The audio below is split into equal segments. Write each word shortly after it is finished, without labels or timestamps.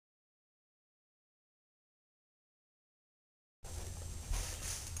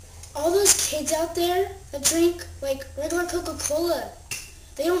all those kids out there that drink like regular Coca-Cola,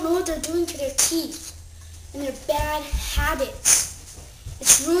 they don't know what they're doing to their teeth and their bad habits.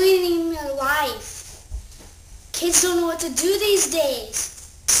 It's ruining their life. Kids don't know what to do these days.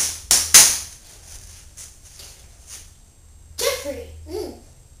 Jeffrey,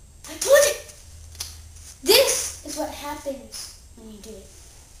 I told you. This is what happens when you do it.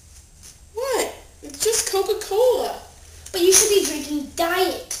 What? It's just Coca-Cola. But you should be drinking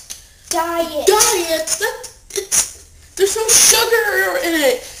diet. Diet. There's no sugar in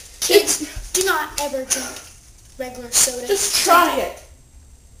it. Kids, do not ever drink regular soda. Just try it.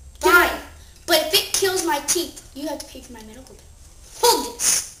 Fine. But if it kills my teeth, you have to pay for my medical bill. Hold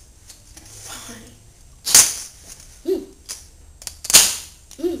this. Fine.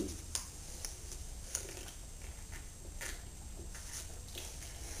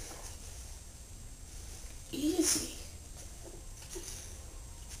 Easy.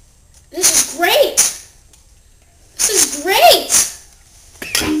 This is great. This is great.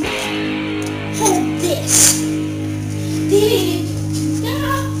 Hold this. This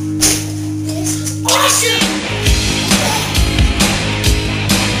awesome.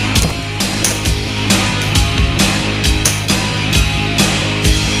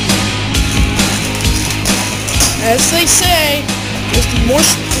 As they say, the more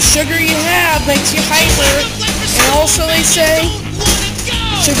sugar you have makes you hyper, and also they say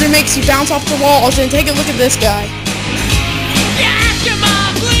sugar makes you bounce off the walls. And take a look at this guy. You ask your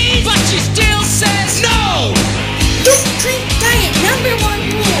mom, please, but she still says no. Don't drink diet.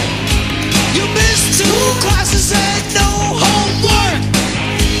 #1 rule. You missed 2 classes and no homework.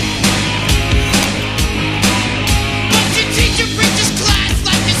 But your teacher preaches class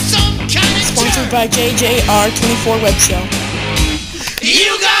like it's some kind of Sponsored jerk. by JJ24 webshow.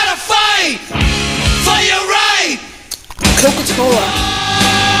 You gotta fight for your right. Coca-Cola.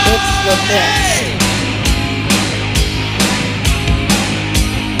 It's the best.